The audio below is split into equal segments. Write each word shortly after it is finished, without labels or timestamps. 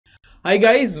Hi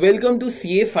guys, welcome to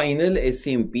CA Final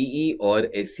SCMPE or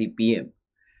SCPM.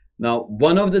 Now,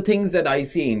 one of the things that I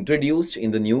see introduced in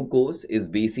the new course is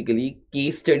basically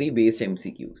case study based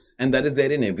MCQs, and that is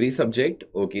there in every subject,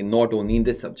 okay, not only in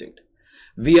this subject.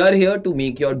 We are here to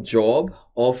make your job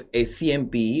of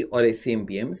SCMPE or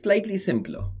SCMPM slightly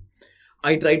simpler.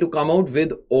 I try to come out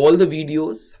with all the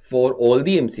videos for all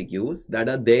the MCQs that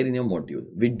are there in your module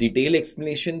with detailed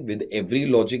explanation with every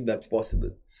logic that's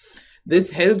possible.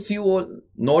 This helps you all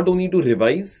not only to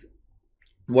revise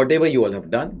whatever you all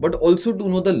have done, but also to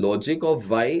know the logic of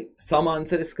why some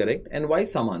answer is correct and why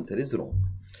some answer is wrong.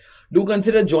 Do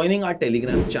consider joining our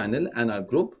Telegram channel and our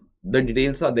group. The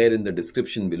details are there in the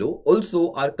description below.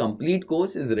 Also, our complete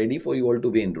course is ready for you all to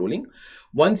be enrolling.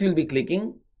 Once you'll be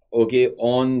clicking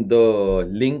on the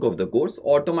link of the course,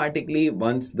 automatically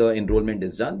once the enrollment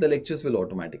is done, the lectures will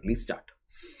automatically start.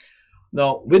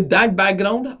 Now, with that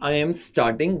background, I am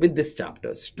starting with this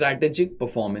chapter, Strategic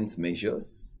Performance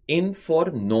Measures in for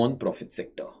non-profit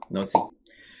sector. Now see,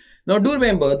 now do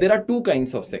remember there are two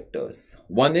kinds of sectors.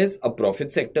 One is a profit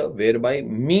sector whereby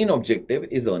main objective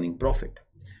is earning profit.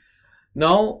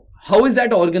 Now, how is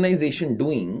that organization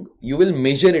doing? You will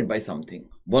measure it by something.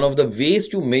 One of the ways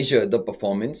to measure the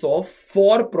performance of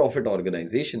for-profit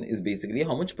organization is basically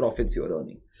how much profits you are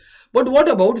earning. But what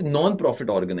about non-profit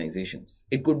organizations?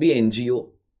 It could be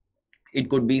NGO. It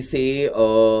could be, say,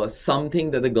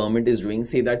 something that the government is doing,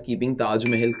 say that keeping Taj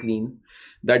Mahal clean.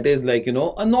 That is like, a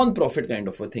non-profit kind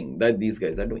of a thing that these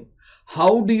guys are doing.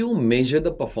 How do you measure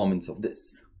the performance of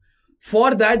this?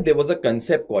 For that, there was a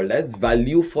concept called as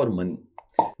value for money.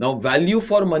 Now, value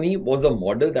for money was a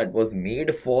model that was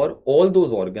made for all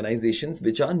those organizations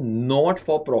which are not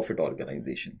for-profit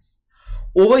organizations.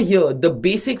 Over here, the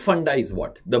basic funda is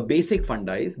what? The basic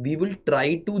funda is we will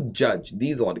try to judge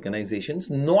these organizations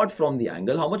not from the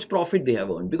angle how much profit they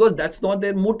have earned, because that's not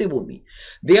their motive only.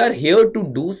 They are here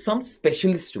to do some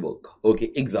specialist work.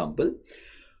 Okay, example,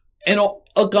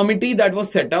 a committee that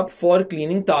was set up for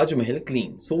cleaning Taj Mahal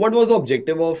clean. So what was the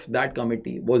objective of that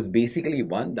committee? Was basically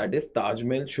one, that is Taj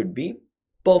Mahal should be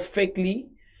perfectly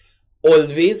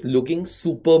always looking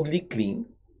superbly clean,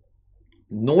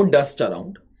 no dust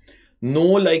around,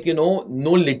 no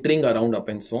no littering around up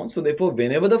and so on. So therefore,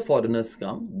 whenever the foreigners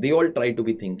come, they all try to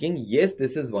be thinking, yes,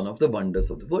 this is one of the wonders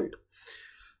of the world.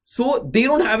 So they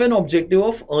don't have an objective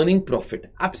of earning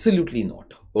profit. Absolutely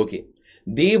not. Okay.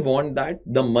 They want that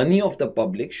the money of the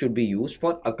public should be used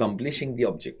for accomplishing the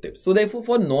objective. So therefore,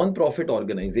 for non-profit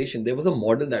organization, there was a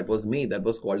model that was made that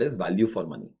was called as value for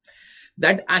money.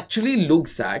 That actually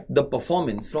looks at the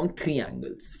performance from three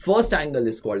angles. First angle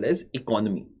is called as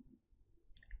economy.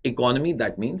 Economy,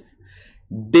 that means,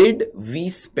 did we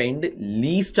spend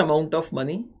least amount of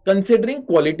money, considering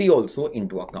quality also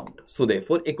into account. So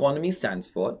therefore, economy stands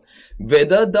for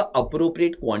whether the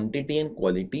appropriate quantity and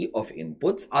quality of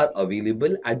inputs are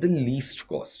available at the least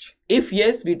cost. If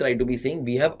yes, we try to be saying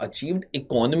we have achieved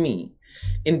economy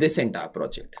in this entire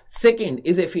project. Second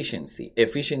is efficiency.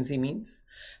 Efficiency means,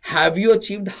 have you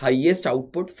achieved highest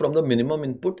output from the minimum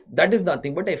input? That is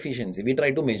nothing but efficiency. We try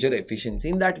to measure efficiency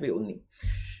in that way only.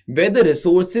 Where the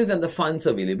resources and the funds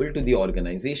available to the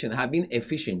organization have been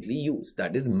efficiently used.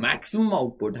 That is, maximum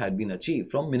output had been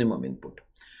achieved from minimum input.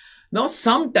 Now,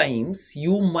 sometimes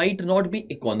you might not be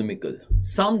economical.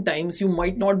 Sometimes you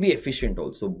might not be efficient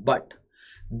also. But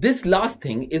this last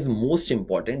thing is most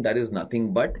important. That is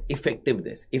nothing but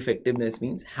effectiveness. Effectiveness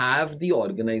means, have the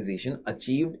organization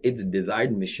achieved its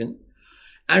desired mission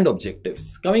and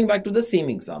objectives? Coming back to the same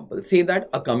example, say that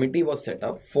a committee was set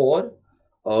up for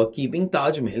keeping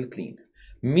Taj Mahal clean.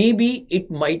 Maybe it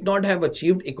might not have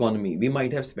achieved economy. We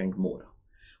might have spent more.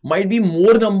 Might be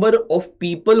more number of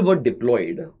people were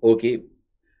deployed. Okay.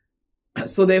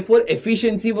 So therefore,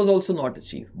 efficiency was also not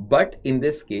achieved. But in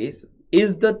this case,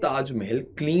 is the Taj Mahal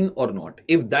clean or not?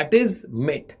 If that is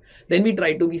met, then we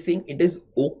try to be saying it is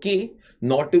okay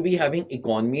not to be having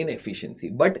economy and efficiency.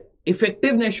 But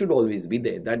effectiveness should always be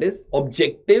there. That is,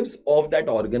 objectives of that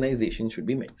organization should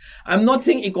be met. I'm not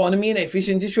saying economy and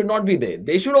efficiency should not be there.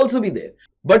 They should also be there.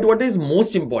 But what is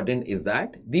most important is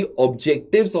that the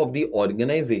objectives of the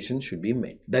organization should be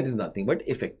met. That is nothing but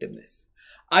effectiveness.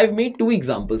 I've made two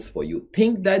examples for you.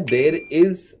 Think that there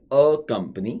is a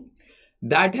company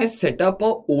that has set up a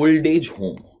old age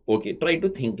home. Okay, try to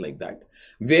think like that,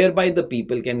 whereby the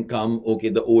people can come, okay,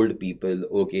 the old people,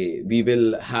 okay, we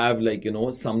will have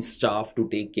some staff to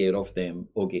take care of them,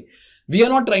 okay. We are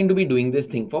not trying to be doing this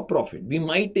thing for profit. We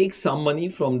might take some money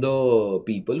from the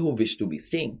people who wish to be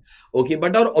staying, okay,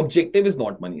 but our objective is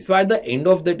not money. So at the end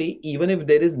of the day, even if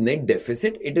there is net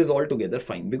deficit, it is altogether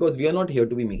fine, because we are not here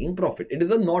to be making profit. It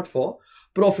is a not for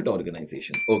profit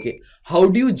organization. Okay. How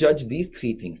do you judge these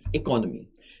three things? Economy.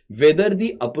 Whether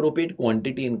the appropriate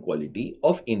quantity and quality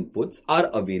of inputs are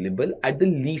available at the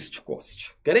least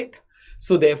cost. Correct?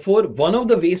 So therefore, one of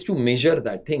the ways to measure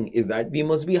that thing is that we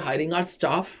must be hiring our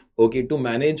staff, okay, to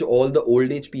manage all the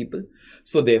old age people.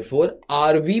 So therefore,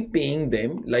 are we paying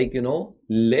them like,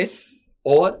 less,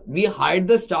 or we hired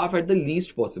the staff at the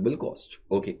least possible cost?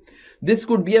 Okay. This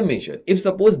could be a measure. If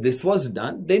suppose this was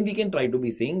done, then we can try to be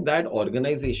saying that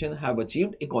organization have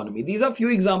achieved economy. These are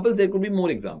few examples. There could be more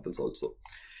examples also.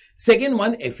 Second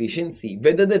one, efficiency,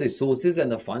 whether the resources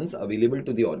and the funds available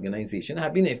to the organization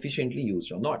have been efficiently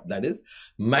used or not. That is,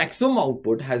 maximum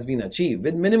output has been achieved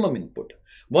with minimum input.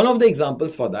 One of the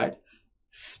examples for that,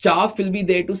 staff will be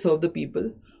there to serve the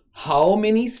people. How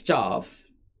many staff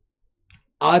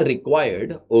are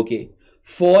required, okay,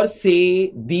 for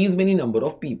say these many number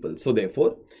of people? So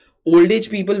therefore, old age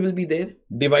people will be there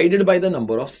divided by the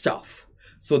number of staff.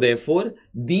 So therefore,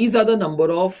 these are the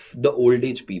number of the old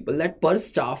age people that per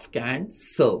staff can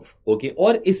serve, okay,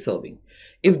 or is serving.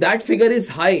 If that figure is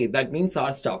high, that means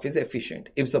our staff is efficient.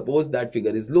 If suppose that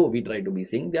figure is low, we try to be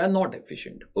saying they are not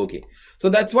efficient, okay. So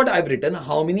that's what I've written.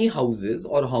 How many houses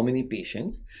or how many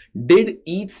patients did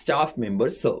each staff member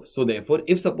serve? So therefore,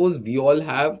 if suppose we all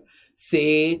have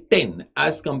say 10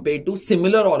 as compared to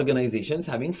similar organizations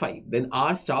having 5, then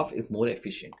our staff is more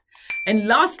efficient. And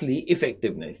lastly,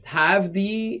 effectiveness. Have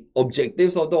the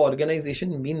objectives of the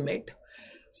organization been met?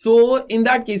 So in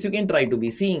that case, you can try to be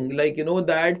seeing like,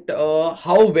 that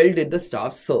how well did the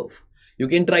staff serve? You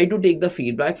can try to take the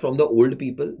feedback from the old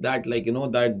people that like,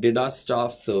 that did our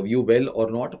staff serve you well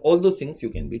or not? All those things you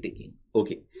can be taking.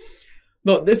 Okay.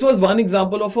 Now, this was one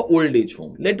example of an old age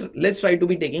home. Let's try to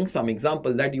be taking some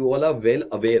example that you all are well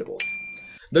aware of.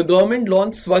 The government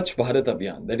launched Swachh Bharat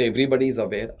Abhiyan, that everybody is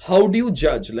aware. How do you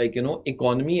judge like,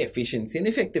 economy, efficiency and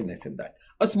effectiveness in that?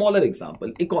 A smaller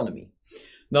example, economy.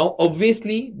 Now,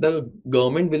 obviously, the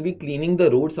government will be cleaning the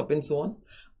roads up and so on.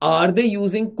 Are they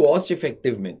using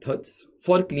cost-effective methods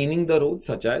for cleaning the roads,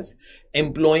 such as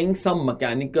employing some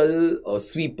mechanical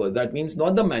sweepers? That means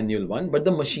not the manual one, but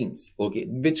the machines, okay,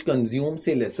 which consume,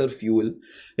 say, lesser fuel,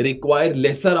 require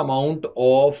lesser amount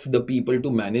of the people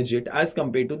to manage it as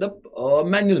compared to the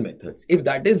manual methods. If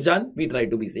that is done, we try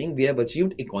to be saying we have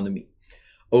achieved economy.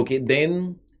 Okay,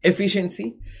 then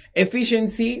efficiency.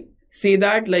 Efficiency, say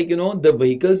that like, the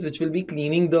vehicles which will be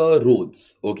cleaning the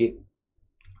roads, okay,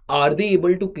 are they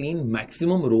able to clean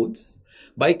maximum roads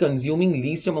by consuming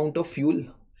least amount of fuel?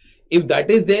 If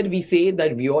that is there, we say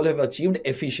that we all have achieved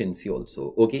efficiency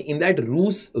also. Okay. In that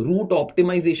route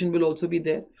optimization will also be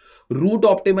there. Route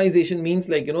optimization means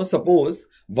like, suppose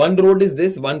one road is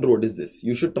this, one road is this.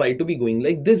 You should try to be going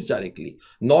like this directly.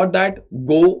 Not that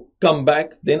go, come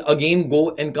back, then again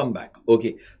go and come back.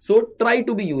 Okay. So try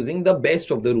to be using the best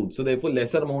of the route. So therefore,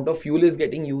 lesser amount of fuel is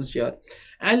getting used here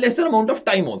and lesser amount of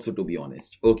time also, to be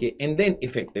honest. Okay. And then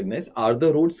effectiveness. Are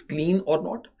the roads clean or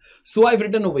not? So I've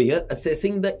written over here,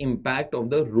 assessing the impact of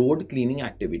the road cleaning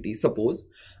activity. Suppose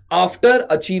after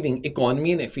achieving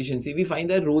economy and efficiency, we find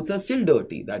that roads are still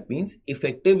dirty. That means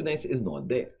effectiveness is not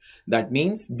there. That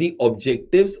means the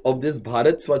objectives of this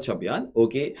Bharat Swachh Abhiyan,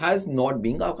 okay, has not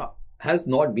been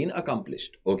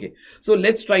accomplished. Okay. So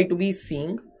let's try to be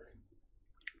seeing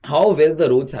how well the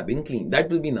roads have been cleaned. That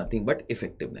will be nothing but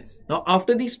effectiveness. Now,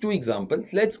 after these two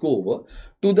examples, let's go over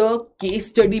to the case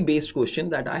study based question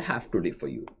that I have today for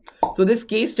you. So this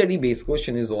case study based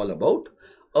question is all about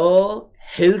a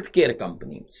healthcare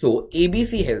company. So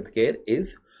ABC Healthcare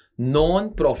is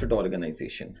non-profit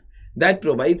organization that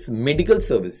provides medical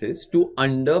services to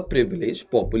underprivileged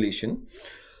population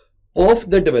of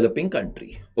the developing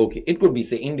country. Okay, it could be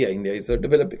say India. India is a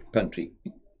developing country.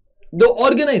 The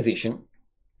organization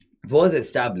was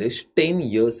established 10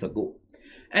 years ago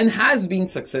and has been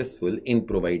successful in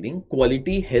providing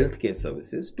quality healthcare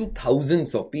services to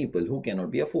thousands of people who cannot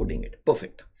be affording it.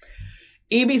 Perfect.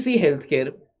 ABC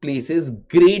Healthcare places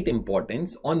great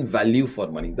importance on value for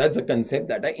money. That's a concept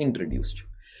that I introduced,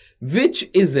 which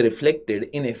is reflected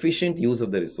in efficient use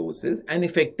of the resources and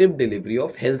effective delivery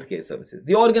of healthcare services.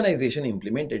 The organization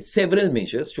implemented several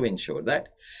measures to ensure that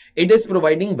it is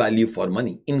providing value for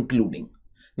money, including,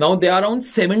 now there are around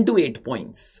 7 to 8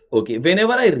 points. Okay,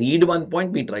 whenever I read one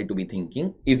point, we try to be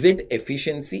thinking, is it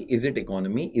efficiency? Is it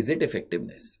economy? Is it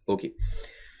effectiveness? Okay.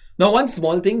 Now, one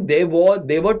small thing, there were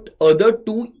other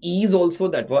 2 E's also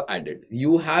that were added.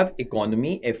 You have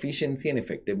economy, efficiency and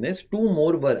effectiveness. 2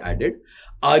 more were added.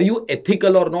 Are you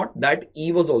ethical or not? That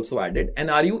E was also added.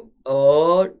 And are you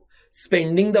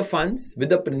spending the funds with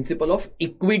the principle of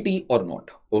equity or not?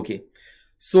 Okay.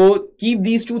 So keep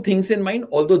these two things in mind,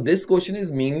 although this question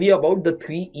is mainly about the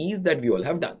 3 E's that we all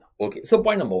have done. Okay, so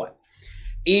point number 1.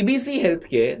 ABC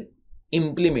Healthcare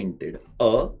implemented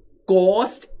a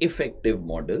cost-effective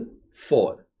model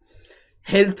for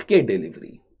healthcare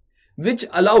delivery, which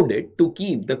allowed it to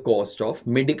keep the cost of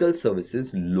medical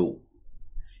services low.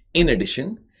 In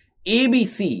addition,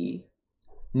 ABC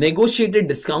negotiated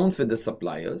discounts with the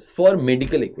suppliers for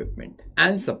medical equipment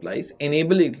and supplies,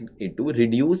 enabling it to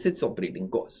reduce its operating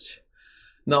cost.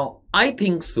 Now, I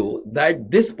think so that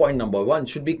this point number 1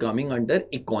 should be coming under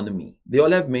economy. They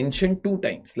all have mentioned 2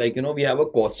 times, like, we have a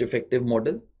cost-effective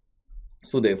model.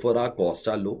 So therefore, our costs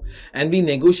are low, and we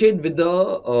negotiate with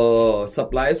the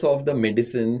suppliers of the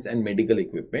medicines and medical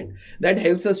equipment. That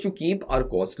helps us to keep our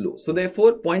costs low. So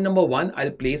therefore, point number 1,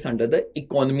 I'll place under the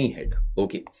economy head.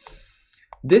 Okay.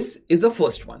 This is the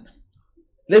first one.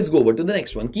 Let's go over to the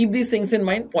next one. Keep these things in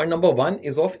mind. Point number 1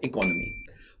 is of economy.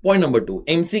 Point number 2,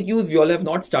 MCQs we all have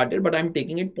not started, but I'm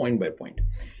taking it point by point.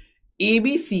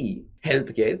 ABC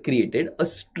Healthcare created a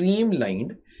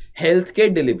streamlined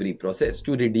healthcare delivery process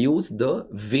to reduce the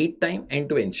wait time and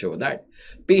to ensure that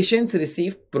patients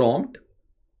receive prompt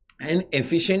and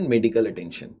efficient medical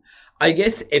attention. I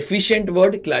guess efficient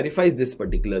word clarifies this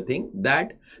particular thing,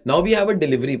 that now we have a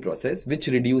delivery process which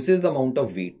reduces the amount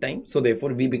of wait time. So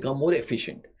therefore we become more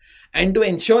efficient, and to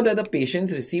ensure that the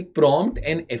patients receive prompt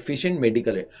and efficient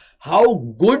medical attention. How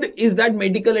good is that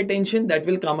medical attention? That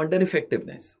will come under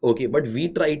effectiveness. Okay, but we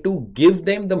try to give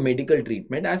them the medical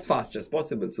treatment as fast as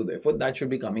possible. So therefore that should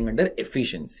be coming under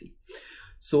efficiency.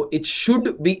 So it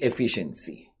should be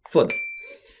efficiency.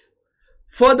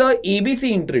 Further, ABC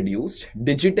introduced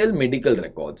digital medical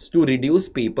records to reduce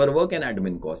paperwork and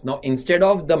admin costs. Now, instead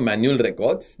of the manual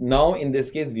records, now in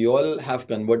this case, we all have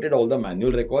converted all the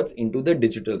manual records into the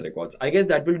digital records. I guess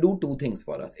that will do 2 things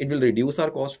for us. It will reduce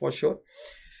our cost for sure.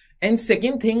 And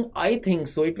second thing, I think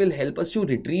so it will help us to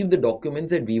retrieve the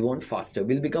documents that we want faster.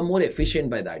 We'll become more efficient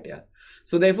by that, yeah.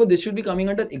 So therefore, this should be coming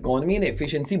under economy and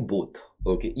efficiency both.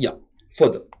 Okay, yeah.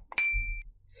 Further.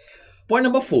 Point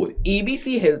number 4,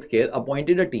 ABC Healthcare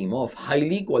appointed a team of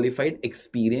highly qualified,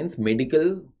 experienced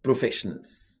medical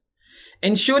professionals,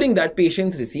 ensuring that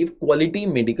patients receive quality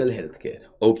medical healthcare.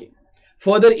 Okay.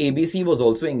 Further, ABC was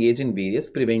also engaged in various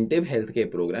preventive healthcare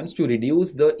programs to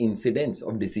reduce the incidence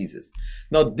of diseases.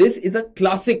 Now, this is a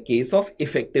classic case of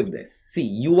effectiveness. See,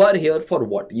 you are here for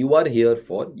what? You are here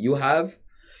for,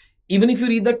 even if you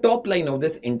read the top line of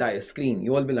this entire screen,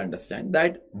 you all will understand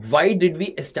that why did we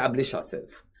establish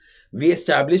ourselves? We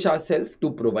establish ourselves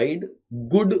to provide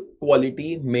good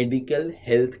quality medical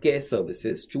healthcare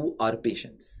services to our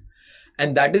patients.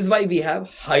 And that is why we have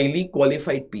highly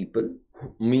qualified people,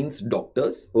 means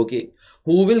doctors, okay,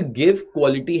 who will give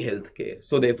quality healthcare.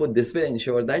 So therefore, this will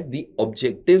ensure that the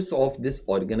objectives of this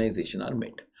organization are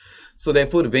met. So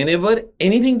therefore, whenever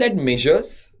anything that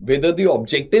measures whether the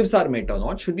objectives are met or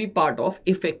not should be part of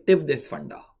effectiveness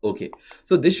funda. Okay,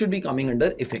 so this should be coming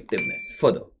under effectiveness.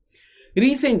 Further,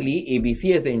 recently,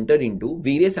 ABC has entered into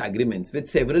various agreements with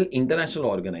several international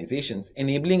organizations,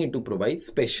 enabling it to provide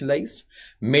specialized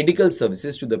medical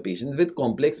services to the patients with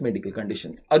complex medical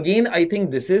conditions. Again, I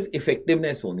think this is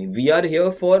effectiveness only. We are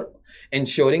here for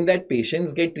ensuring that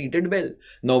patients get treated well.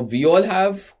 Now, we all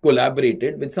have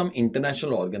collaborated with some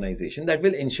international organization that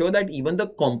will ensure that even the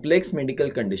complex medical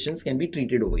conditions can be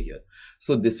treated over here.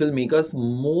 So this will make us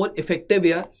more effective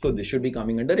here. So this should be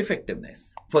coming under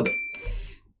effectiveness. Further.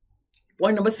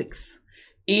 Point number 6,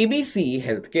 ABC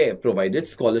Healthcare provided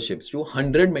scholarships to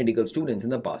 100 medical students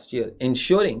in the past year,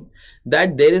 ensuring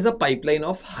that there is a pipeline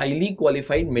of highly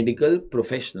qualified medical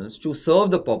professionals to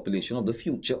serve the population of the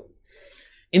future.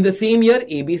 In the same year,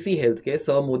 ABC Healthcare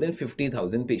served more than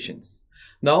 50,000 patients.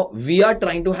 Now, we are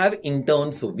trying to have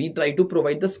interns, so we try to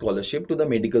provide the scholarship to the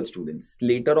medical students.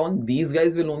 Later on, these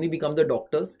guys will only become the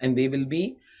doctors and they will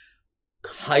be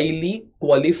highly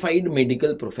qualified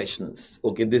medical professionals.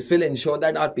 Okay, this will ensure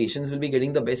that our patients will be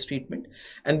getting the best treatment,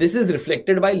 and this is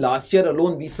reflected by last year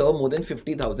alone we served more than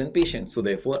 50,000 patients. So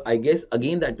therefore, I guess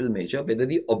again that will measure whether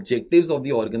the objectives of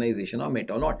the organization are met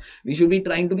or not. We should be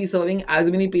trying to be serving as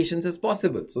many patients as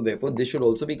possible. So therefore, this should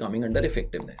also be coming under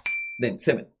effectiveness. Then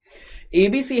 7,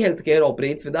 ABC Healthcare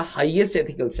operates with the highest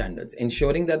ethical standards,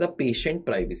 ensuring that the patient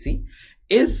privacy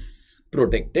is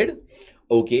protected.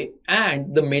 Okay,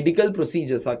 and the medical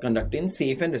procedures are conducted in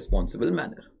safe and responsible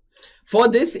manner. For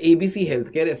this, ABC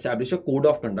Healthcare established a code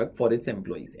of conduct for its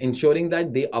employees, ensuring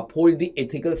that they uphold the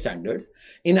ethical standards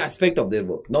in aspect of their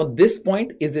work. Now, this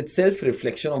point is itself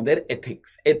reflection of their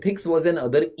ethics. Ethics was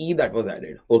another E that was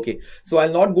added. Okay, so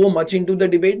I'll not go much into the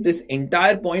debate. This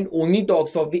entire point only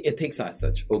talks of the ethics as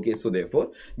such. Okay, so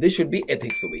therefore, this should be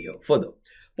ethics over here. Further,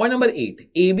 Point number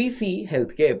 8, ABC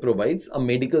Healthcare provides a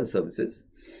medical services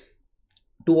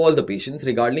to all the patients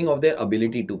regarding of their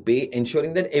ability to pay,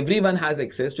 ensuring that everyone has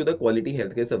access to the quality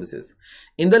healthcare services.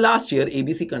 In the last year,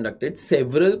 ABC conducted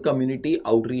several community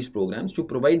outreach programs to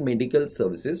provide medical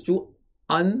services to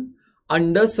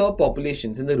underserved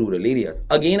populations in the rural areas.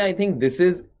 Again, I think this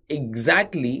is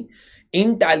exactly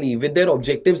in tally with their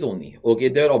objectives only. Okay,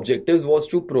 their objectives was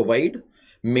to provide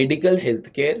medical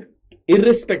healthcare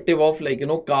irrespective of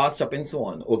caste up and so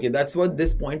on. Okay, that's what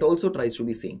this point also tries to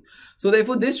be saying. So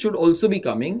therefore this should also be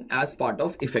coming as part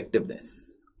of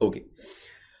effectiveness. Okay,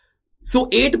 so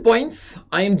 8 points.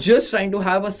 I am just trying to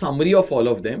have a summary of all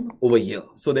of them over here.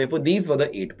 So therefore these were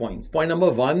the 8 points. Point number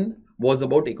 1 was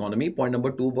about economy. Point number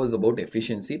 2 was about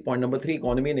efficiency. Point number 3,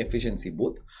 economy and efficiency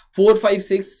both. 4, 5,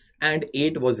 6 and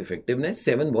 8 was effectiveness.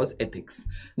 7 was ethics.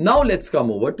 Now let's come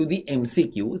over to the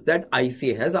MCQs that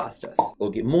ICA has asked us.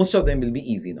 Okay, most of them will be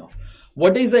easy now.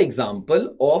 What is the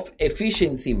example of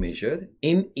efficiency measure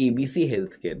in ABC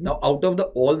Healthcare? Now out of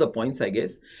all the points, I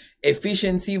guess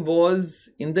efficiency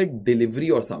was in the delivery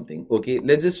or something. Okay,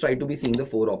 let's just try to be seeing the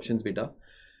 4 options beta.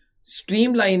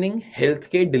 Streamlining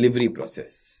healthcare delivery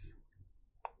process.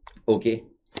 Okay.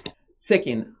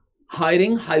 Second,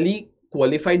 hiring highly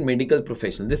qualified medical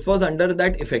professionals. This was under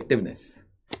that effectiveness.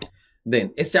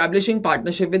 Then establishing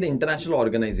partnership with international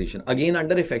organization. Again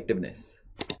under effectiveness.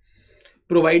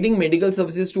 Providing medical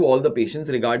services to all the patients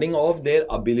regarding of their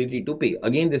ability to pay.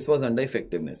 Again, this was under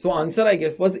effectiveness. So answer I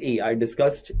guess was A. I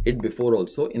discussed it before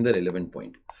also in the relevant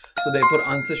point. So therefore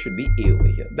answer should be A over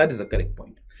here. That is the correct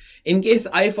point. In case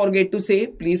I forget to say,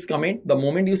 please comment. The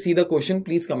moment you see the question,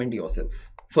 please comment yourself.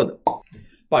 Further,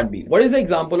 part B. What is the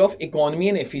example of economy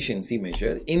and efficiency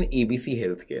measure in ABC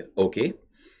Healthcare? Okay.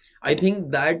 I think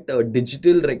that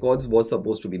digital records was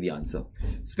supposed to be the answer.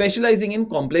 Specializing in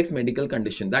complex medical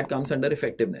condition, that comes under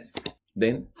effectiveness.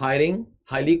 Then hiring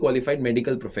highly qualified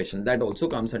medical professionals, that also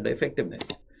comes under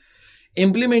effectiveness.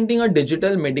 Implementing a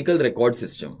digital medical record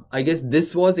system. I guess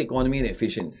this was economy and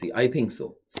efficiency. I think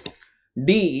so.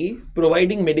 D,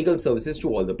 providing medical services to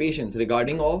all the patients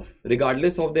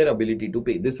regardless of their ability to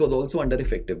pay. This was also under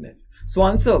effectiveness. So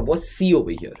answer was C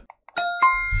over here.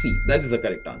 C, that is the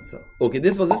correct answer. Okay,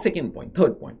 this was the second point.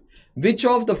 Third point, which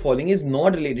of the following is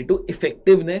not related to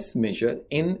effectiveness measure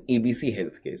in ABC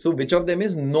Healthcare? So which of them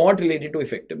is not related to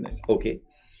effectiveness? Okay,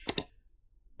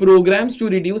 programs to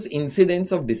reduce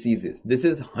incidence of diseases. This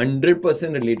is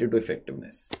 100% related to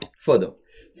effectiveness. Further,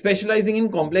 specializing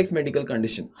in complex medical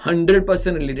condition,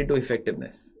 100% related to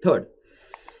effectiveness. Third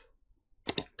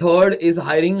is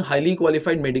hiring highly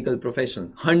qualified medical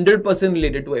professionals, 100%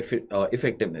 related to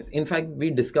effectiveness. In fact, we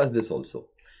discussed this also.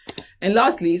 And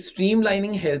lastly,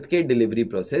 streamlining healthcare delivery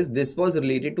process. This was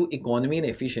related to economy and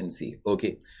efficiency.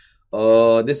 Okay.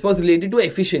 This was related to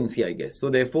efficiency, I guess. So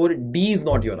therefore, D is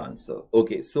not your answer.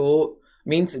 Okay. So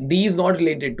means D is not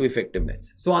related to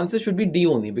effectiveness. So answer should be D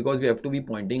only, because we have to be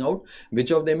pointing out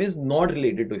which of them is not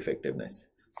related to effectiveness.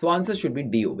 So answer should be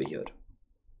D over here.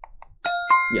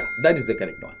 Yeah, that is the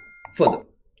correct one. Further,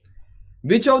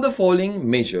 which of the following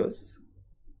measures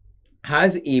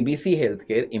has ABC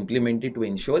Healthcare implemented to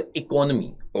ensure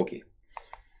economy? Okay.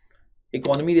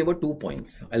 Economy, there were 2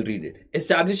 points. I'll read it.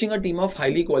 Establishing a team of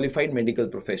highly qualified medical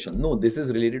professionals. No, this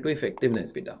is related to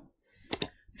effectiveness, beta.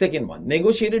 Second one,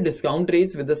 negotiated discount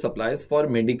rates with the suppliers for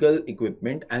medical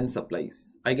equipment and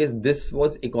supplies. I guess this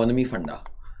was economy funda.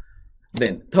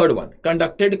 Then third one,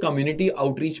 conducted community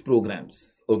outreach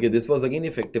programs. Okay, this was again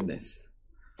effectiveness.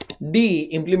 D,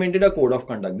 implemented a code of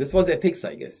conduct. This was ethics,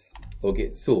 I guess.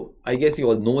 Okay, so I guess you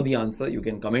all know the answer. You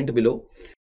can comment below.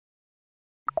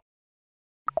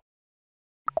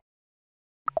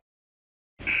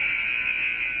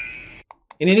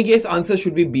 In any case, answer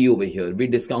should be B over here. We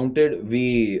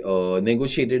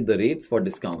negotiated the rates for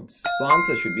discounts. So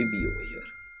answer should be B over here.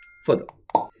 Further,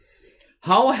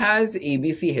 how has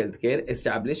ABC Healthcare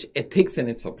established ethics in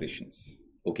its operations?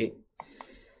 Okay.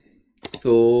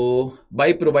 So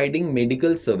by providing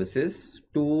medical services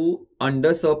to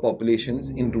underserved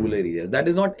populations in rural areas. That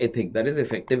is not ethic, that is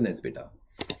effectiveness, beta.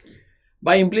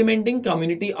 By implementing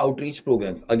community outreach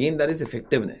programs. Again, that is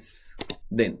effectiveness.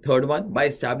 Then third one, by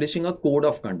establishing a code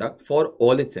of conduct for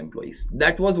all its employees.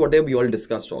 That was whatever we all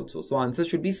discussed also. So answer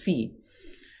should be C.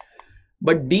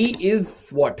 But D is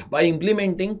what? By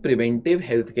implementing preventive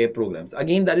healthcare programs.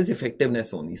 Again, that is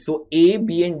effectiveness only. So A,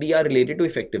 B and D are related to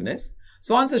effectiveness.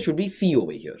 So answer should be C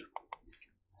over here.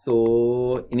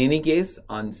 So in any case,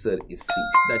 answer is C.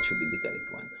 That should be the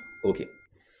correct one. Okay.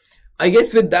 I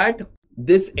guess with that,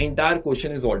 this entire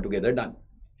question is altogether done.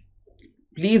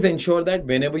 Please ensure that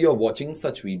whenever you are watching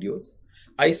such videos,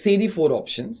 I say the 4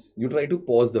 options, you try to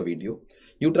pause the video.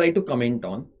 you try to comment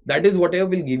on. That is whatever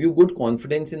will give you good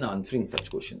confidence in answering such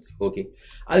questions. Okay.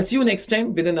 I'll see you next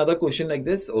time with another question like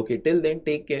this. Okay. Till then,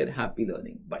 take care. Happy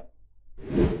learning. Bye.